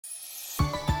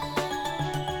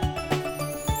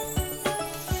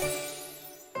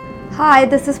Hi,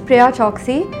 this is Priya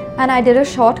Choksi and I did a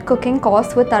short cooking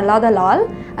course with Tarla Dalal,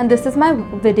 and this is my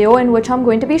video in which I'm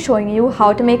going to be showing you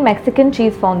how to make Mexican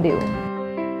cheese fondue.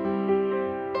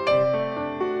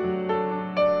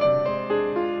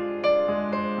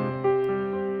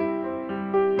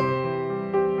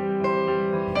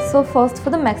 So first, for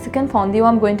the Mexican fondue,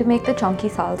 I'm going to make the chunky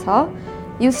salsa.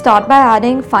 You start by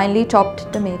adding finely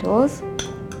chopped tomatoes.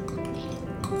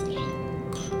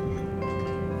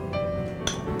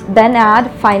 Then add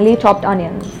finely chopped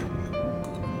onions.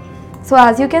 So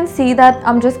as you can see that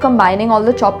I'm just combining all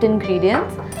the chopped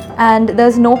ingredients and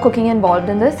there's no cooking involved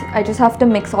in this. I just have to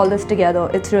mix all this together.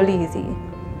 It's really easy.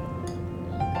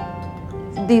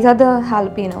 These are the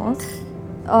jalapenos.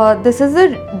 This is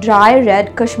a dry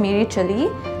red Kashmiri chili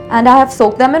and I have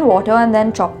soaked them in water and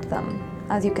then chopped them,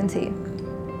 as you can see.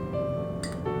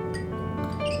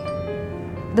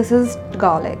 This is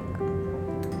garlic.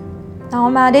 Now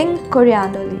I'm adding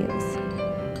coriander leaves.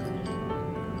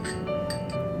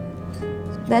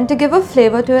 Then to give a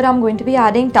flavor to it, I'm going to be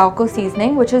adding taco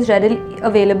seasoning, which is readily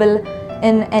available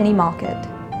in any market.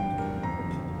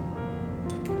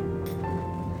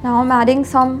 Now I'm adding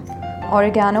some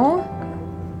oregano.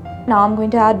 Now I'm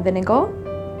going to add vinegar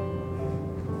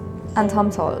and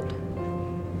some salt.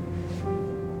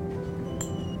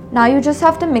 Now you just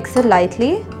have to mix it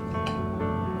lightly.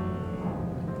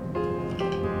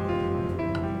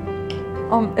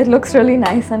 It looks really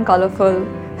nice and colorful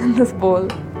in this bowl.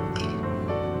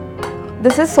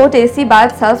 This is so tasty by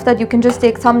itself that you can just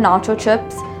take some nacho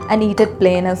chips and eat it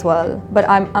plain as well. But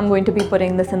I'm going to be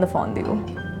putting this in the fondue.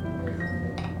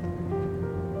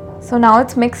 So now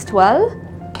it's mixed well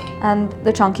and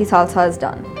the chunky salsa is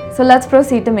done. So let's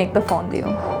proceed to make the fondue.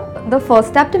 The first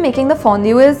step to making the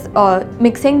fondue is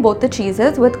mixing both the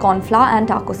cheeses with cornflour and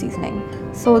taco seasoning.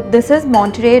 So this is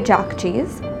Monterey Jack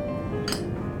cheese.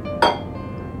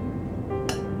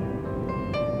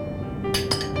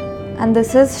 And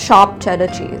this is Sharp Cheddar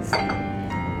cheese.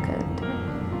 Good.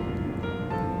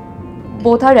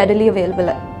 Both are readily available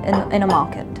in a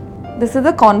market. This is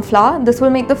the cornflour. This will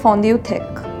make the fondue thick.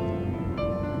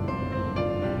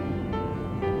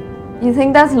 You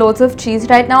think there's loads of cheese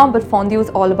right now, but fondue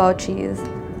is all about cheese.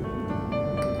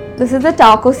 This is the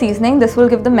taco seasoning. This will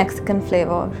give the Mexican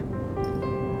flavor.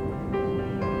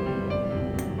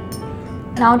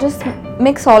 Now just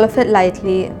mix all of it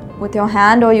lightly with your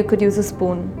hand, or you could use a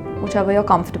spoon, whichever you're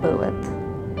comfortable with.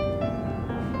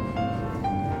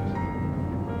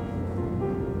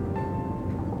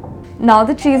 Now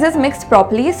the cheese is mixed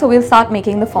properly, so we'll start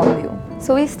making the fondue.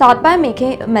 So we start by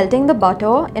melting the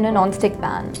butter in a non-stick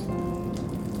pan.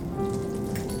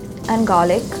 And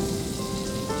garlic.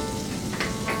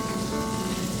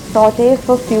 Saute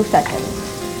for a few seconds.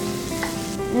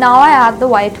 Now I add the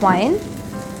white wine.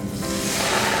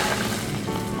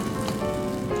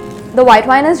 The white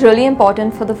wine is really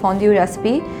important for the fondue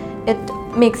recipe. It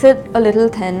makes it a little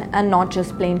thin and not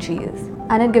just plain cheese.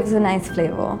 And it gives a nice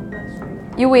flavor.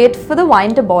 You wait for the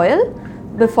wine to boil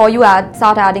before you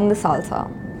start adding the salsa.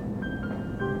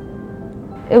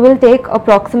 It will take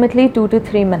approximately 2 to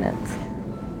 3 minutes.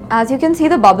 As you can see,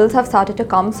 the bubbles have started to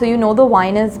come, so you know the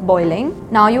wine is boiling.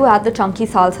 Now you add the chunky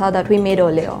salsa that we made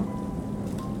earlier.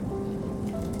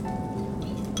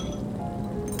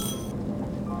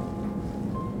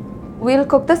 We'll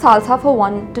cook the salsa for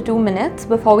 1 to 2 minutes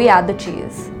before we add the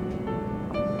cheese.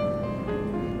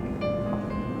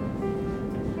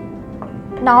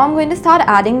 Now I'm going to start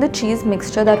adding the cheese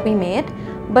mixture that we made,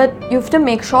 but you have to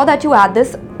make sure that you add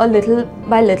this a little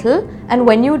by little, and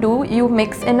when you do, you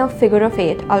mix in a figure of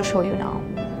 8. I'll show you now.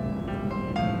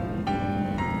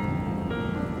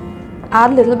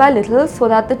 Add little by little so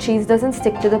that the cheese doesn't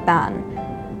stick to the pan,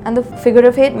 and the figure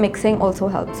of 8 mixing also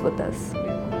helps with this.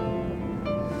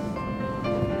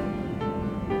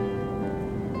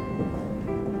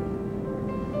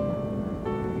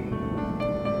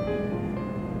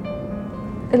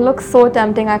 It looks so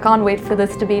tempting. I can't wait for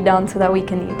this to be done so that we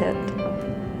can eat it.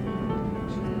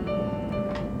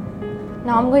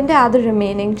 Now I'm going to add the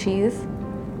remaining cheese.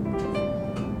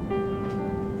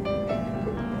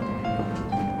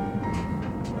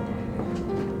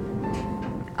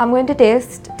 I'm going to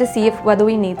taste to see whether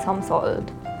we need some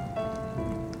salt.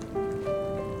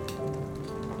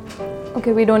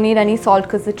 Okay, we don't need any salt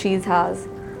because the cheese has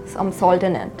some salt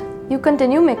in it. You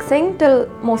continue mixing till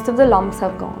most of the lumps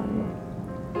have gone.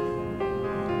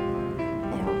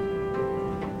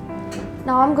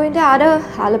 Now I'm going to add a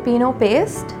jalapeno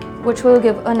paste, which will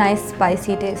give a nice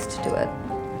spicy taste to it.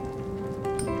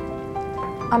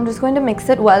 I'm just going to mix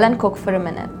it well and cook for a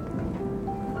minute.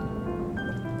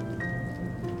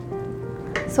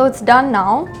 So it's done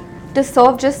now. To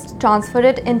serve, just transfer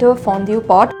it into a fondue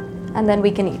pot and then we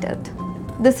can eat it.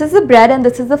 This is the bread and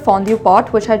this is the fondue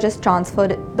pot which I just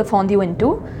transferred the fondue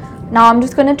into. Now I'm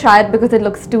just going to try it because it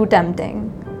looks too tempting.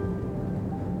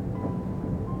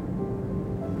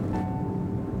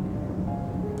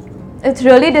 It's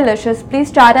really delicious.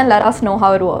 Please try it and let us know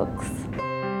how it works.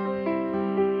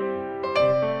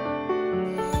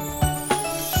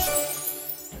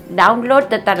 Download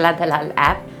the Tarla Dalal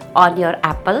app on your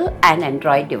Apple and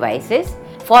Android devices.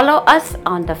 Follow us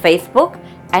on the Facebook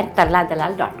and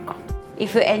tarladalal.com.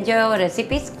 If you enjoy our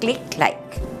recipes, click like.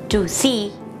 To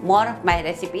see more of my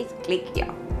recipes, click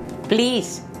here.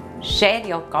 Please share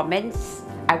your comments.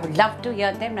 I would love to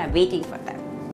hear them. I'm waiting for them.